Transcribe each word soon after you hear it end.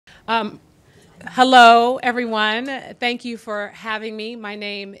Hello, everyone. Thank you for having me. My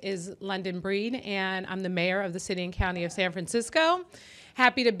name is London Breed, and I'm the mayor of the city and county of San Francisco.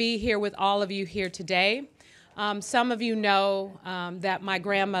 Happy to be here with all of you here today. Some of you know that my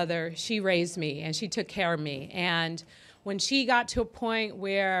grandmother, she raised me and she took care of me. And when she got to a point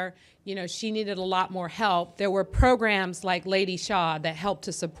where, you know, she needed a lot more help, there were programs like Lady Shaw that helped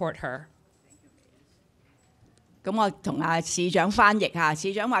to support her. 咁我同市長翻譯下，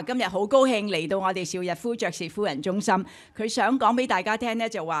市長話今日好高興嚟到我哋邵逸夫爵士夫人中心。佢想講俾大家聽咧，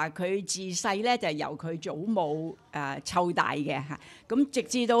就話佢自細咧就由佢祖母湊大嘅嚇。咁直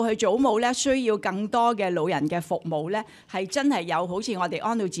至到佢祖母咧需要更多嘅老人嘅服務咧，係真係有好似我哋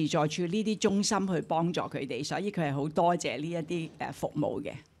安老自助處呢啲中心去幫助佢哋，所以佢係好多謝呢一啲服務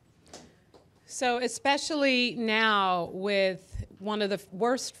嘅。So especially now with one of the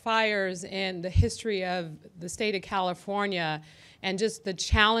worst fires in the history of the state of California and just the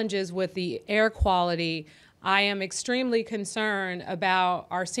challenges with the air quality, I am extremely concerned about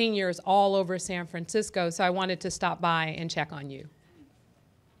our seniors all over San Francisco, so I wanted to stop by and check on you.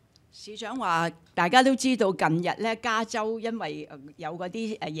 市長話：大家都知道近日咧，加州因為有嗰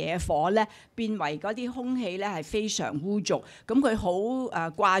啲野火咧，變為嗰啲空氣咧係非常污濁。咁佢好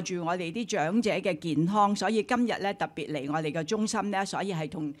掛住我哋啲長者嘅健康，所以今日咧特別嚟我哋嘅中心咧，所以係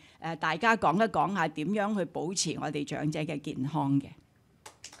同大家講一講下點樣去保持我哋長者嘅健康嘅。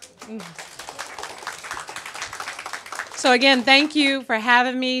So again, thank you for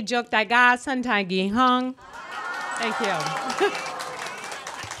having me. Jok Daiga Santai Gihong. Thank you.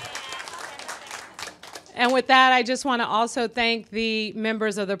 And with that, I just want to also thank the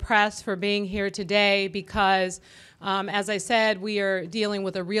members of the press for being here today because, as I said, we are dealing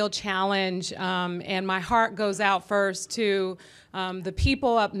with a real challenge, and my heart goes out first to the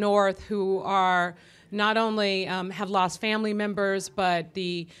people up north who are not only have lost family members, but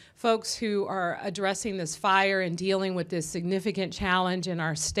the folks who are addressing this fire and dealing with this significant challenge in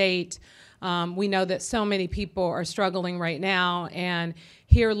our state. We know that so many people are struggling right now, and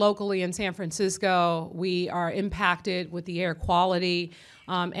here locally in San Francisco, we are impacted with the air quality,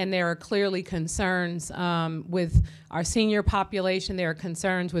 and there are clearly concerns with our senior population. There are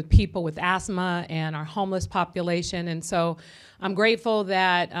concerns with people with asthma and our homeless population, and so I'm grateful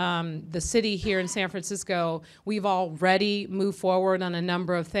that the city here in San Francisco, we've already moved forward on a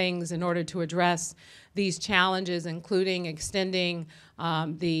number of things in order to address these challenges, including extending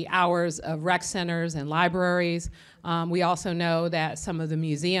the hours of rec centers and libraries. We also know that some of the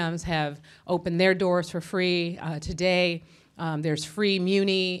museums have opened their doors for free today. There's free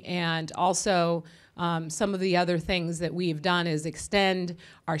Muni, and also some of the other things that we've done is extend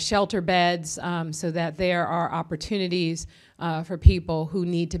our shelter beds so that there are opportunities for people who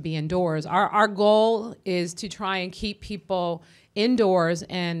need to be indoors. Our goal is to try and keep people indoors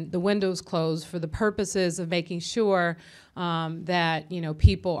and the windows closed for the purposes of making sure that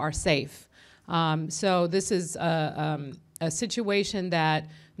people are safe. So this is a situation that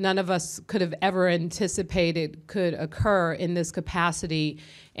none of us could have ever anticipated could occur in this capacity.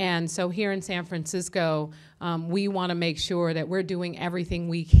 And so here in San Francisco, we want to make sure that we're doing everything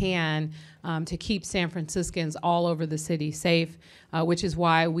we can to keep San Franciscans all over the city safe, which is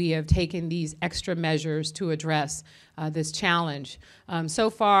why we have taken these extra measures to address this challenge. So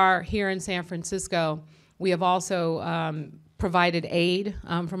far here in San Francisco, we have also provided aid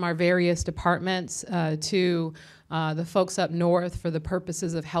from our various departments to the folks up north for the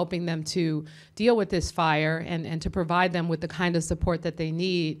purposes of helping them to deal with this fire and to provide them with the kind of support that they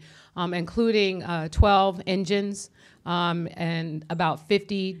need, including 12 engines and about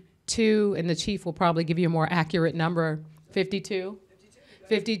 52, and the chief will probably give you a more accurate number, 52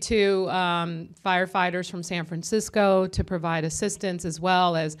 firefighters from San Francisco to provide assistance, as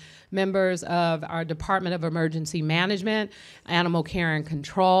well as members of our Department of Emergency Management, Animal Care and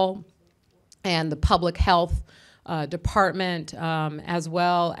Control, and the Public Health Department, as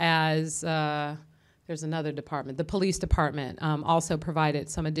well as there's another department, the police department also provided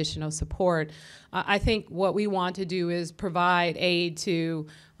some additional support. I think what we want to do is provide aid to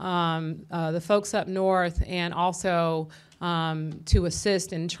the folks up north and also to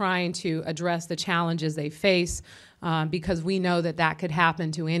assist in trying to address the challenges they face because we know that that could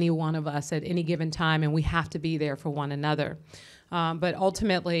happen to any one of us at any given time, and we have to be there for one another. But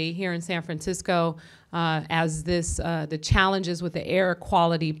ultimately, here in San Francisco, as the challenges with the air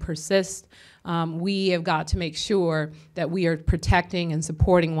quality persist, we have got to make sure that we are protecting and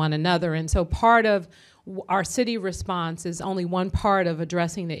supporting one another. And so part of our city response is only one part of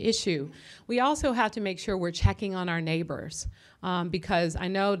addressing the issue. We also have to make sure we're checking on our neighbors because I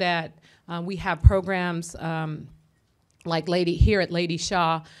know that we have programs like here at Lady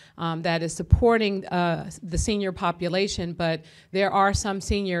Shaw, that is supporting the senior population, but there are some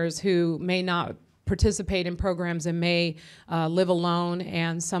seniors who may not participate in programs and may live alone,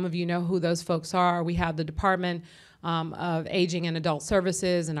 and some of you know who those folks are. We have the Department of Aging and Adult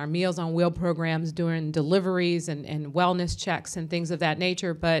Services and our Meals on Wheel programs doing deliveries and wellness checks and things of that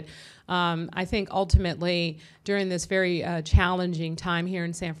nature. But I think ultimately, during this very challenging time here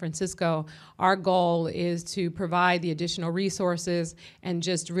in San Francisco, our goal is to provide the additional resources and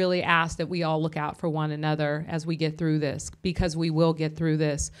just really ask that we all look out for one another as we get through this, because we will get through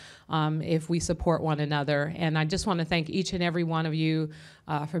this if we support one another. And I just want to thank each and every one of you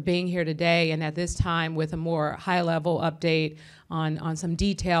for being here today, and at this time with a more high-level update on some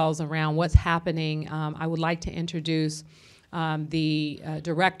details around what's happening. I would like to introduce the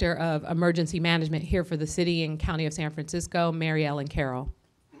Director of Emergency Management here for the City and County of San Francisco, Mary Ellen Carroll.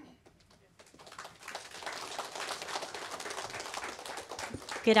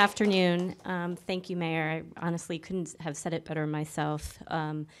 Good afternoon. Thank you, Mayor. I honestly couldn't have said it better myself.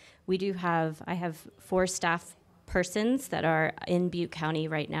 I have 4 staff persons that are in Butte County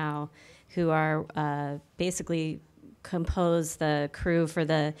right now who are basically compose the crew for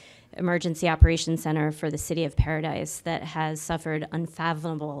the Emergency Operations Center for the City of Paradise that has suffered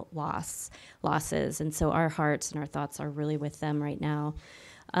unfathomable losses. And so our hearts and our thoughts are really with them right now.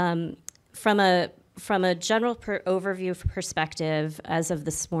 From a general overview perspective, as of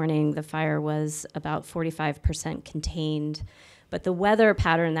this morning, the fire was about 45% contained. But the weather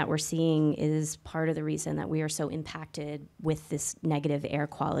pattern that we're seeing is part of the reason that we are so impacted with this negative air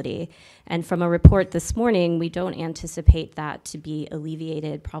quality. And from a report this morning, we don't anticipate that to be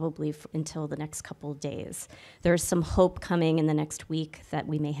alleviated probably until the next couple of days. There's some hope coming in the next week that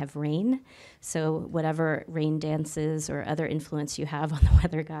we may have rain. So whatever rain dances or other influence you have on the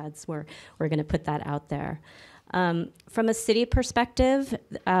weather gods, we're going to put that out there. From a city perspective,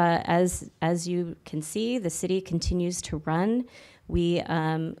 as you can see, the city continues to run. We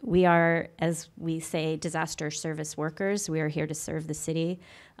are, as we say, disaster service workers. We are here to serve the city.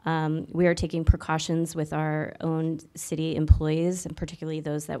 We are taking precautions with our own city employees, and particularly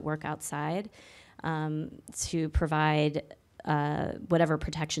those that work outside, to provide whatever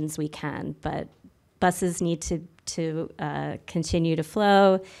protections we can. But buses need to continue to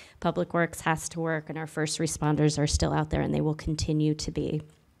flow. Public Works has to work, and our first responders are still out there, and they will continue to be.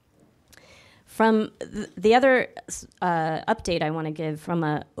 From the other update I want to give from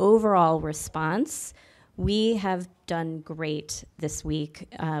an overall response, we have done great this week.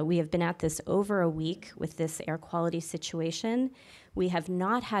 We have been at this over a week with this air quality situation. We have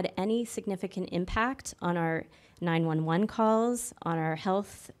not had any significant impact on our 911 calls, on our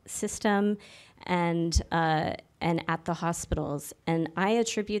health system, and at the hospitals. And I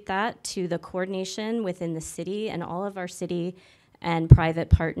attribute that to the coordination within the city and all of our city and private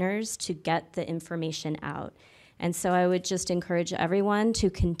partners to get the information out. And so I would just encourage everyone to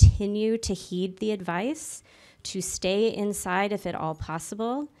continue to heed the advice, to stay inside if at all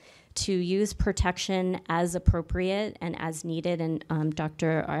possible, to use protection as appropriate and as needed. And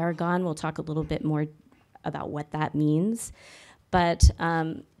Dr. Aragon will talk a little bit more about what that means. But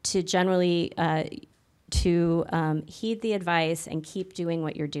to generally heed the advice and keep doing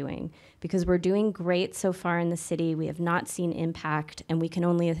what you're doing, because we're doing great so far in the city. We have not seen impact, and we can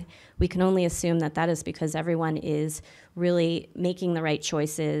only assume that that is because everyone is really making the right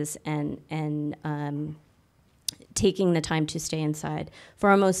choices and taking the time to stay inside. For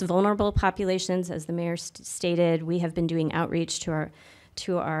our most vulnerable populations, as the mayor stated, we have been doing outreach to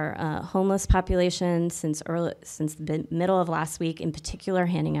our homeless population since the middle of last week, in particular,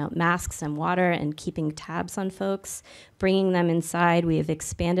 handing out masks and water and keeping tabs on folks, bringing them inside. We have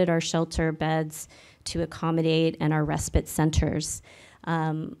expanded our shelter beds to accommodate and our respite centers.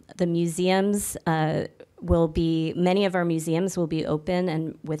 The museums many of our museums will be open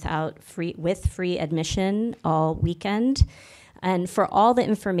and with free admission all weekend. And for all the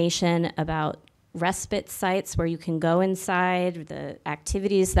information about respite sites where you can go inside, the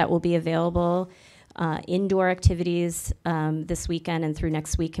activities that will be available, indoor activities this weekend and through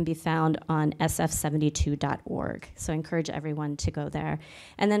next week can be found on sf72.org. So I encourage everyone to go there.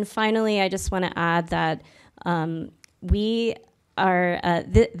 And then finally, I just want to add that we are,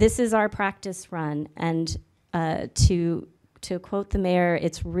 this is our practice run, and to quote the mayor,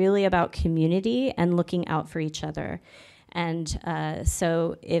 it's really about community and looking out for each other. And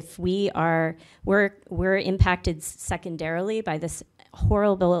so if we're impacted secondarily by this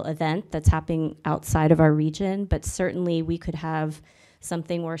horrible event that's happening outside of our region, but certainly we could have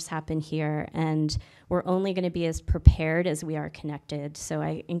something worse happen here. And we're only going to be as prepared as we are connected. So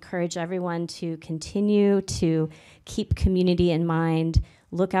I encourage everyone to continue to keep community in mind,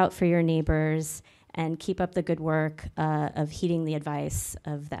 look out for your neighbors, and keep up the good work of heeding the advice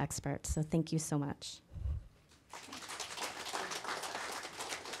of the experts. So thank you so much.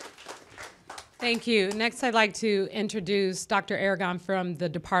 Thank you. Next, I'd like to introduce Dr. Aragon from the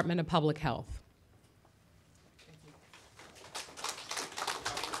Department of Public Health.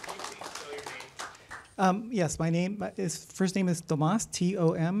 Yes, first name is Tomas,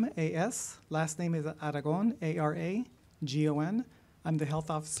 Tomas. Last name is Aragon, Aragon. I'm the health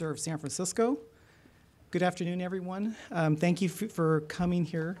officer of San Francisco. Good afternoon, everyone. Thank you for coming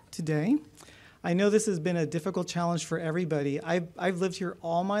here today. I know this has been a difficult challenge for everybody. I've lived here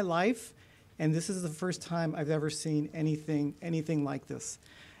all my life, and this is the first time I've ever seen anything like this.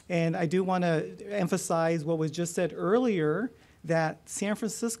 And I do want to emphasize what was just said earlier, that San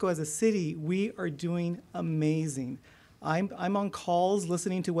Francisco as a city, we are doing amazing. I'm on calls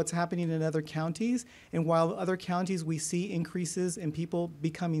listening to what's happening in other counties, and while other counties we see increases in people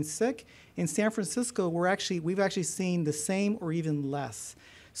becoming sick, in San Francisco we've actually seen the same or even less.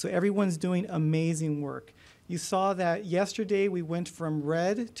 So everyone's doing amazing work. You saw that yesterday we went from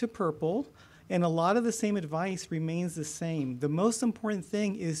red to purple, and a lot of the same advice remains the same. The most important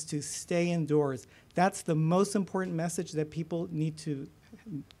thing is to stay indoors. That's the most important message that people need to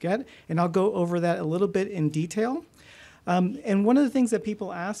get, and I'll go over that a little bit in detail. And one of the things that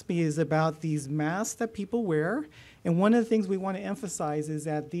people ask me is about these masks that people wear. And one of the things we want to emphasize is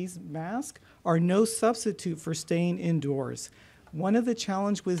that these masks are no substitute for staying indoors. One of the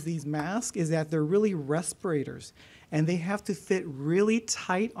challenges with these masks is that they're really respirators, and they have to fit really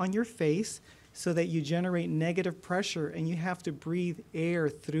tight on your face so that you generate negative pressure, and you have to breathe air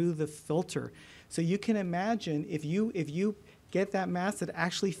through the filter. So you can imagine if you get that mask that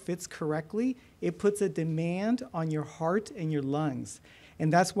actually fits correctly, it puts a demand on your heart and your lungs.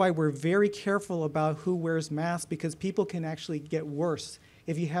 And that's why we're very careful about who wears masks, because people can actually get worse.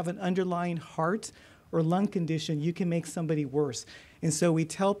 If you have an underlying heart or lung condition, you can make somebody worse. And so we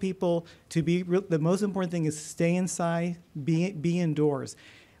tell people to the most important thing is stay inside, be indoors.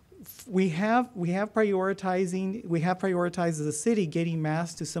 We have prioritized as a city getting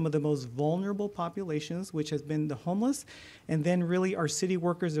masks to some of the most vulnerable populations, which has been the homeless, and then really our city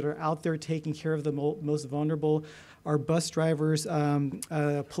workers that are out there taking care of the most vulnerable, our bus drivers,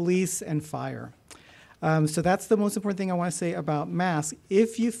 police, and fire. So that's the most important thing I want to say about masks.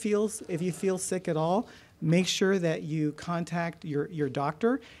 If you feel sick at all, make sure that you contact your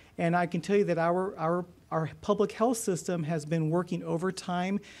doctor. And I can tell you that our public health system has been working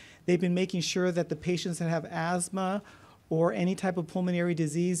overtime. They've been making sure that the patients that have asthma or any type of pulmonary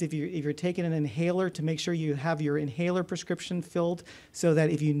disease, if you're taking an inhaler, to make sure you have your inhaler prescription filled so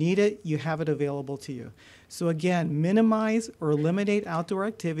that if you need it, you have it available to you. So again, minimize or eliminate outdoor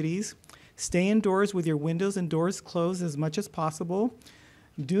activities. Stay indoors with your windows and doors closed as much as possible.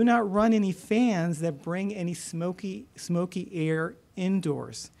 Do not run any fans that bring any smoky air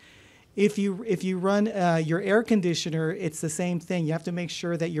indoors. If you run your air conditioner, it's the same thing. You have to make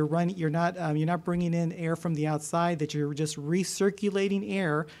sure that you're not bringing in air from the outside, that you're just recirculating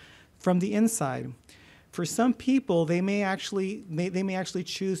air from the inside. For some people, they may actually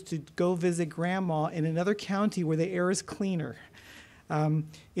choose to go visit grandma in another county where the air is cleaner.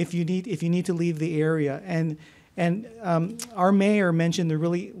 If you need to leave the area, and our mayor mentioned the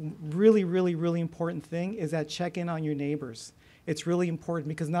really important thing is that check in on your neighbors. It's really important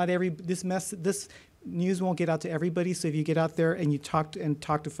because this news won't get out to everybody. So if you get out there and you talk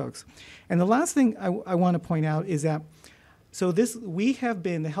to folks, and the last thing I want to point out is that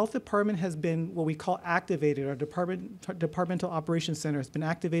the health department has been what we call activated. Our departmental operations center has been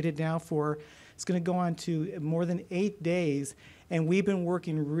activated now it's going to go on to more than 8 days, and we've been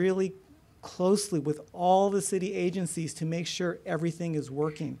working really closely with all the city agencies to make sure everything is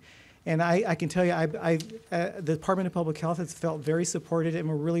working. And I can tell you, the Department of Public Health has felt very supported, and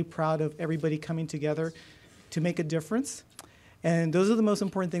we're really proud of everybody coming together to make a difference. And those are the most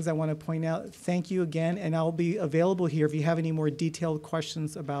important things I want to point out. Thank you again, and I'll be available here if you have any more detailed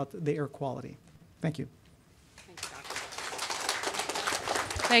questions about the air quality. Thank you.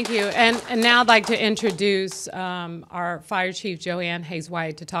 Thank you. And now I'd like to introduce our Fire Chief, Joanne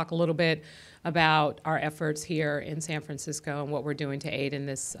Hayes-White, to talk a little bit about our efforts here in San Francisco and what we're doing to aid in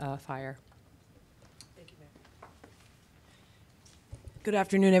this fire. Thank you, Mayor. Good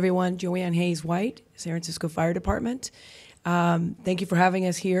afternoon, everyone. Joanne Hayes-White, San Francisco Fire Department. Thank you for having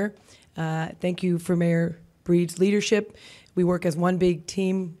us here. Thank you for Mayor Breed's leadership. We work as one big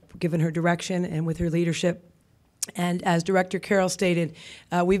team, given her direction and with her leadership. And as Director Carroll stated,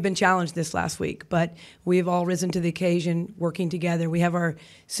 we've been challenged this last week, but we've all risen to the occasion, working together. We have our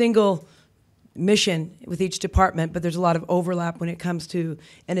single mission with each department, but there's a lot of overlap when it comes to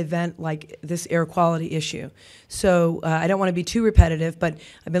an event like this air quality issue. So I don't want to be too repetitive, but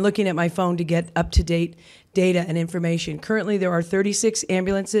I've been looking at my phone to get up-to-date data and information. Currently, there are 36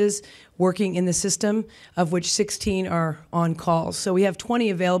 ambulances working in the system, of which 16 are on calls. So we have 20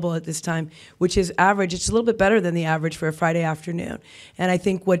 available at this time, which is average. It's a little bit better than the average for a Friday afternoon. And I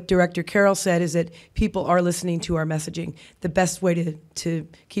think what Director Carroll said is that people are listening to our messaging. The best way to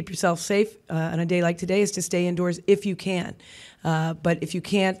keep yourself safe on a day like today is to stay indoors if you can. But if you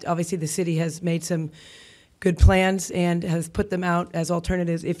can't, obviously the city has made some good plans and has put them out as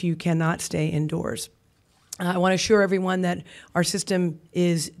alternatives if you cannot stay indoors. I want to assure everyone that our system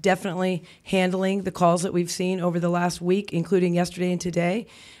is definitely handling the calls that we've seen over the last week, including yesterday and today.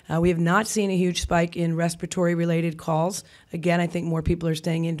 We have not seen a huge spike in respiratory-related calls. Again, I think more people are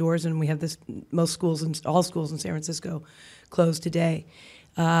staying indoors, and we have most schools and all schools in San Francisco closed today.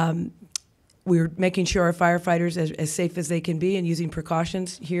 We're making sure our firefighters are as safe as they can be and using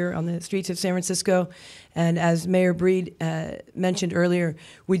precautions here on the streets of San Francisco. And as Mayor Breed mentioned earlier,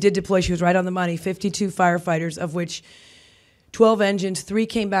 we did deploy, she was right on the money, 52 firefighters, of which 12 engines, 3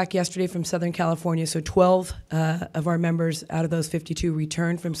 came back yesterday from Southern California, so 12 of our members out of those 52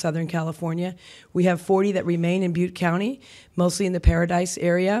 returned from Southern California. We have 40 that remain in Butte County, mostly in the Paradise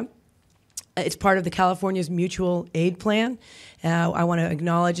area. It's part of the California's Mutual Aid Plan. I want to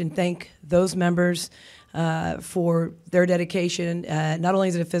acknowledge and thank those members for their dedication. Not only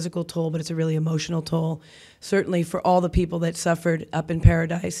is it a physical toll, but it's a really emotional toll, certainly for all the people that suffered up in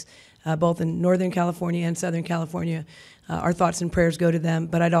Paradise, both in Northern California and Southern California. Our thoughts and prayers go to them,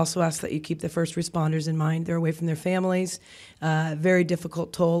 but I'd also ask that you keep the first responders in mind. They're away from their families, very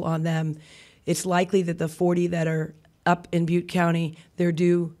difficult toll on them. It's likely that the 40 that are up in Butte County, they're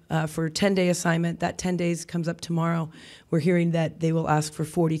due for a 10-day assignment. That 10 days comes up tomorrow. We're hearing that they will ask for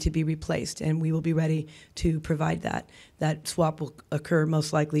 40 to be replaced, and we will be ready to provide that. That swap will occur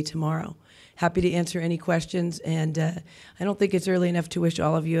most likely tomorrow. Happy to answer any questions, and I don't think it's early enough to wish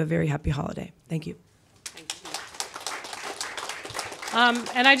all of you a very happy holiday. Thank you.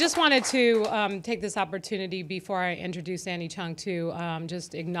 And I just wanted to take this opportunity before I introduce Annie Chung to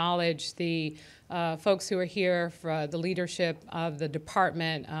just acknowledge the folks who are here for the leadership of the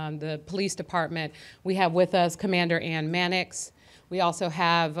department, the police department. We have with us Commander Ann Mannix. We also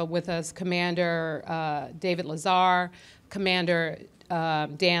have with us Commander David Lazar, Commander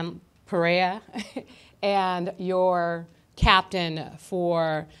Dan Perea, and your captain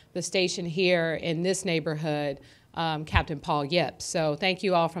for the station here in this neighborhood, Captain Paul Yip. So thank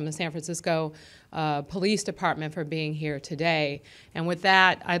you all from the San Francisco Police Department for being here today. And with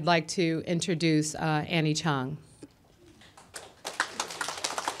that, I'd like to introduce Annie Chung.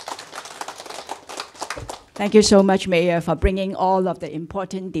 Thank you so much, Mayor, for bringing all of the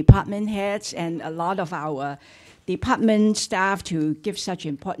important department heads and a lot of our department staff to give such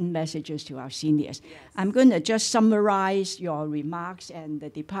important messages to our seniors. Yes. I'm going to just summarize your remarks and the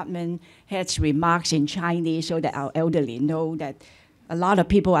department heads' remarks in Chinese so that our elderly know that a lot of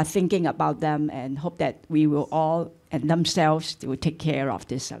people are thinking about them and hope that we will all and themselves will take care of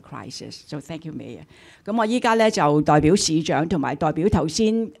this crisis. So thank you, Mayor. 咁我依家咧就代表市長同埋代表頭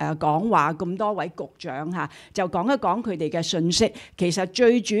先講話咁多位局長嚇，就講一講佢哋嘅信息。其實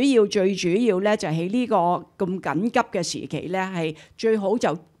最主要咧就喺呢個咁緊急嘅時期咧，係最好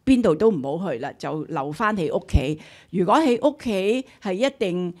就邊度都唔好去啦，就留翻喺屋企。如果喺屋企係一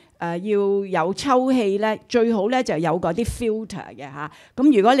定要有抽氣咧，最好咧就有嗰啲 filter 嘅嚇。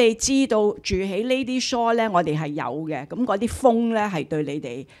咁如果你知道住喺呢啲 shore 咧，我哋係有嘅，咁嗰啲風咧係對你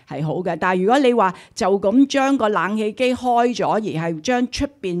哋係好嘅。但係如果你話就咁將個冷氣機開咗，而係將出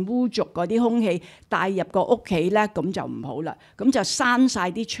邊污濁嗰啲空氣帶入個屋企咧，咁就唔好啦。咁就閂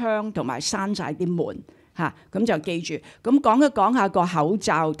晒啲窗同埋閂晒啲門。咁就記住，咁講一講下個口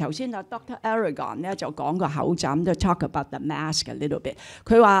罩。頭先阿 Dr. Aragon 咧就講個口罩，咁就 talk about the mask a little bit。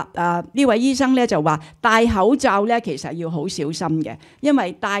佢話呢位醫生咧就話戴口罩咧其實要好小心嘅，因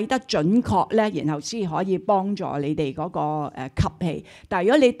為戴得準確咧，然後先可以幫助你哋嗰個吸氣。但係如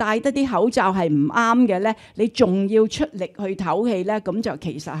果你戴得啲口罩係唔啱嘅咧，你仲要出力去唞氣咧，咁就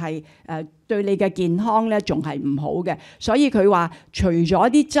其實係對你嘅健康咧仲係唔好嘅。所以佢話除咗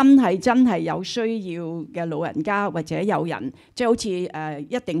啲真係有需要嘅老人家或者有人即係好似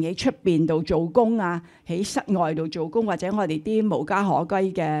一定喺出邊度做工啊，喺室外度做工，或者我哋啲無家可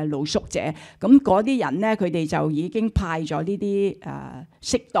歸嘅露宿者，咁嗰啲人咧佢哋就已經派咗呢啲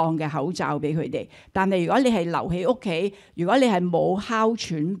適當嘅口罩俾佢哋。但係如果你係留喺屋企，如果你係冇哮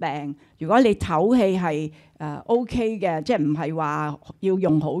喘病，如果你唞氣係 OK 嘅，即係唔係話要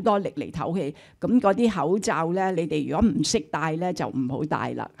用好多力嚟唞氣。咁嗰啲口罩咧，你哋如果唔識戴咧，就唔好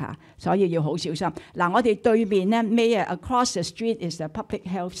戴啦嚇。所以要好小心。嗱，我哋對面咧，Mayor across the street is the public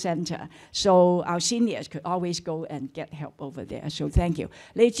health centre，so our seniors could always go and get help over there. So thank you。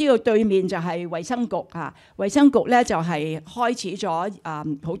你知道對面就係衛生局嚇，衛生局咧就係開始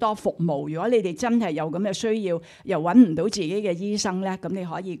咗好多服務。如果你哋真係有咁嘅需要，又揾唔到自己嘅醫生咧，咁你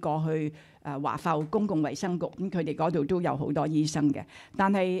可以過去華埠公共衛生局，咁佢哋嗰度都有好多醫生嘅。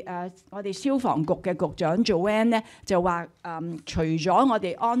但係我哋消防局嘅局長 Joanne 咧就話除咗我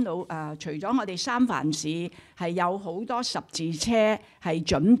哋安老除咗我哋三藩市係有好多十字車係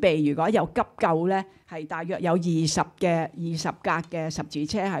準備，如果有急救咧，係大約有20架嘅十字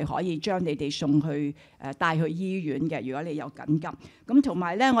車係可以將你哋送去帶去醫院嘅。如果你有緊急，咁同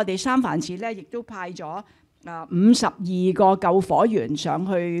埋咧，我哋三藩市咧亦都派咗52個救火員上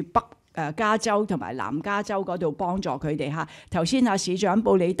去加州同埋南加州嗰度幫助佢哋嚇。頭先市長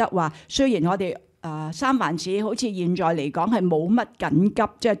布里德話，雖然我哋三藩市好似現在嚟講係冇乜緊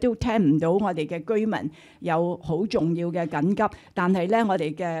急，即係都聽唔到我哋嘅居民有好重要嘅緊急，但係咧我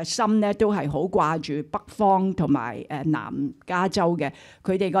哋嘅心咧都係好掛住北方同埋南加州嘅，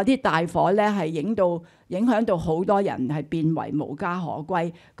佢哋嗰啲大火咧係影響到好多人係變為無家可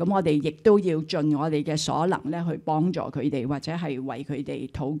歸，咁我哋亦都要盡我哋嘅所能咧去幫助佢哋，或者係為佢哋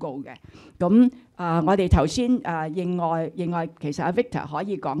禱告嘅。咁我哋頭先另外其實阿 Victor 可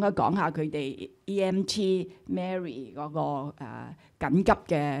以講一講下佢哋 EMT Mary 嗰個緊急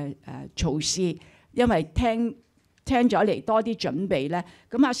嘅措施，因為聽咗嚟多啲準備咧。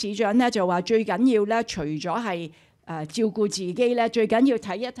咁市長咧就話最緊要咧，除咗係照顧自己咧，最緊要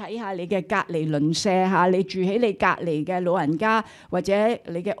睇一睇下你嘅隔離鄰舍嚇，你住喺你隔離嘅老人家或者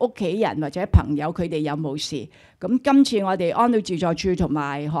你嘅屋企人或者朋友，佢哋有冇事？咁今次我哋安老自助處同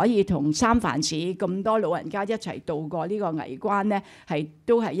埋可以同三藩市咁多老人家一齊渡過呢個危關咧，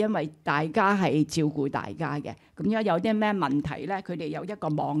都係因為大家係照顧大家嘅。咁如果有啲咩問題咧，佢哋有一個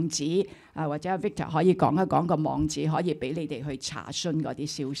網址或者 Victor 可以講一講個網址，可以俾你哋去查詢嗰啲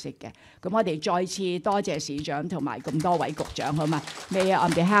消息嘅。咁我哋再次多謝市長同埋咁多位局長，好嘛？Mayor,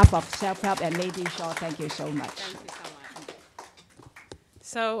 on behalf of Self-Help and Lady Shaw, thank you so much. Thank you so much.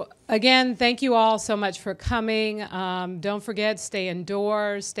 So again, thank you all so much for coming. Don't forget, stay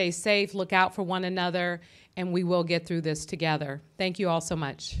indoors, stay safe, look out for one another, and we will get through this together. Thank you all so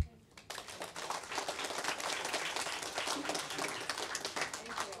much.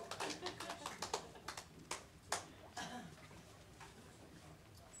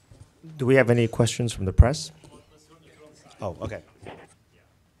 Do we have any questions from the press? Oh, okay.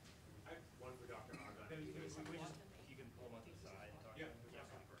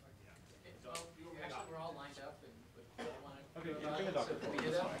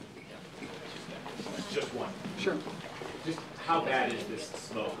 Just one. Sure. Just how bad is this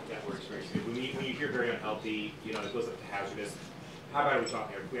smoke that we're experiencing? When you hear very unhealthy, it goes up to hazardous. How bad are we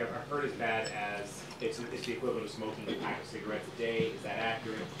talking? I've heard as bad as it's the equivalent of smoking a pack of cigarettes a day. Is that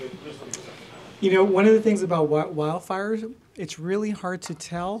accurate? One of the things about wildfires, it's really hard to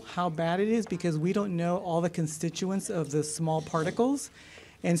tell how bad it is because we don't know all the constituents of the small particles.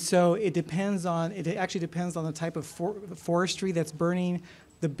 And so it actually depends on the type of forestry that's burning,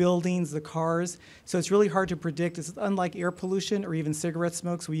 the buildings, the cars. So it's really hard to predict. It's unlike air pollution or even cigarette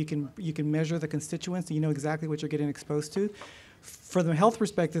smokes where you can measure the constituents and you know exactly what you're getting exposed to. From the health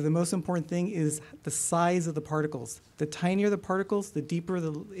perspective, the most important thing is the size of the particles. The tinier the particles, the deeper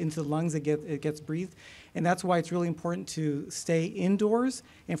into the lungs it gets breathed. And that's why it's really important to stay indoors.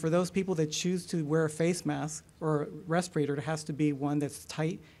 And for those people that choose to wear a face mask or a respirator, it has to be one that's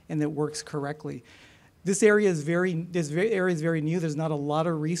tight and that works correctly. This area is very new. There's not a lot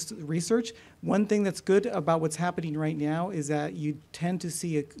of research. One thing that's good about what's happening right now is that you tend to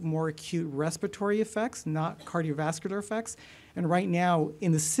see more acute respiratory effects, not cardiovascular effects. And right now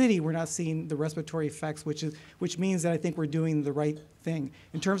in the city, we're not seeing the respiratory effects, which means that I think we're doing the right thing.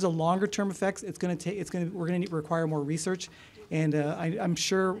 In terms of longer-term effects, we're going to require more research. And I'm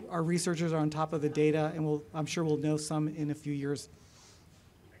sure our researchers are on top of the data, and I'm sure we'll know some in a few years.